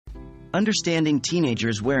Understanding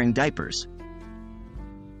teenagers wearing diapers.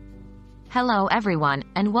 Hello everyone,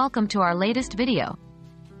 and welcome to our latest video.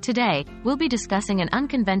 Today, we'll be discussing an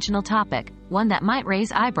unconventional topic, one that might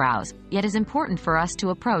raise eyebrows, yet is important for us to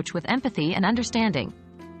approach with empathy and understanding.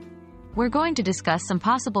 We're going to discuss some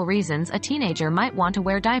possible reasons a teenager might want to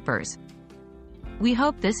wear diapers. We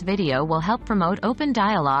hope this video will help promote open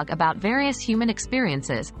dialogue about various human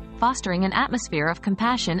experiences, fostering an atmosphere of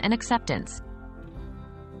compassion and acceptance.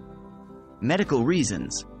 Medical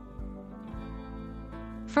reasons.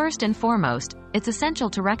 First and foremost, it's essential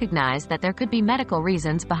to recognize that there could be medical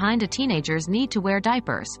reasons behind a teenager's need to wear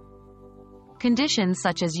diapers. Conditions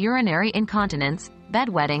such as urinary incontinence,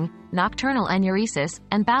 bedwetting, nocturnal enuresis,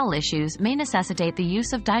 and bowel issues may necessitate the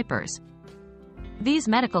use of diapers. These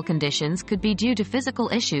medical conditions could be due to physical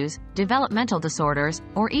issues, developmental disorders,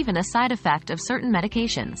 or even a side effect of certain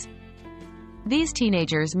medications. These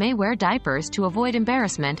teenagers may wear diapers to avoid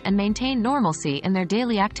embarrassment and maintain normalcy in their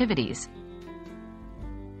daily activities.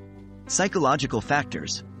 Psychological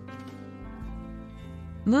factors.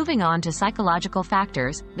 Moving on to psychological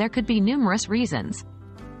factors, there could be numerous reasons.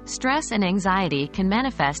 Stress and anxiety can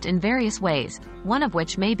manifest in various ways, one of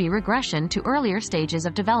which may be regression to earlier stages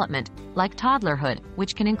of development, like toddlerhood,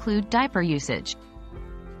 which can include diaper usage.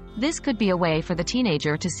 This could be a way for the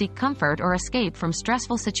teenager to seek comfort or escape from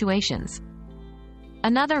stressful situations.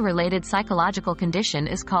 Another related psychological condition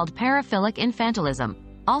is called paraphilic infantilism,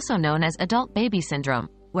 also known as adult baby syndrome,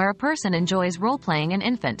 where a person enjoys role-playing an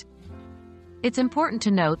infant. It's important to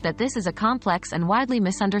note that this is a complex and widely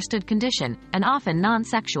misunderstood condition, and often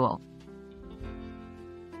non-sexual.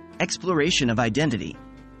 Exploration of identity.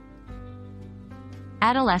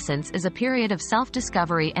 Adolescence is a period of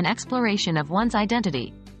self-discovery and exploration of one's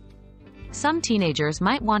identity. Some teenagers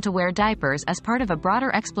might want to wear diapers as part of a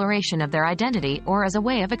broader exploration of their identity or as a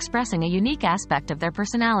way of expressing a unique aspect of their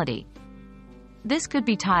personality. This could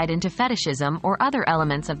be tied into fetishism or other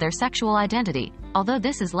elements of their sexual identity, although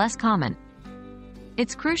this is less common.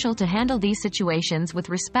 It's crucial to handle these situations with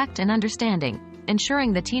respect and understanding,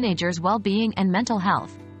 ensuring the teenager's well-being and mental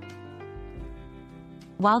health.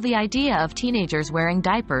 While the idea of teenagers wearing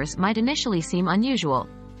diapers might initially seem unusual,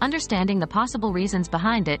 understanding the possible reasons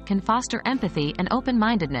behind it can foster empathy and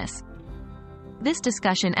open-mindedness. This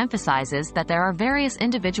discussion emphasizes that there are various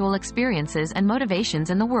individual experiences and motivations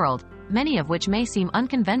in the world, many of which may seem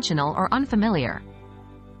unconventional or unfamiliar.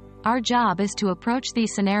 Our job is to approach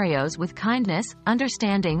these scenarios with kindness,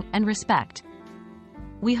 understanding, and respect.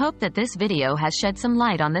 We hope that this video has shed some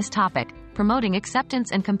light on this topic, promoting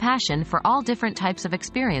acceptance and compassion for all different types of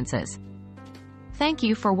experiences. Thank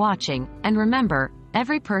you for watching, and remember,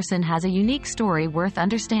 every person has a unique story worth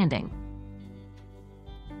understanding.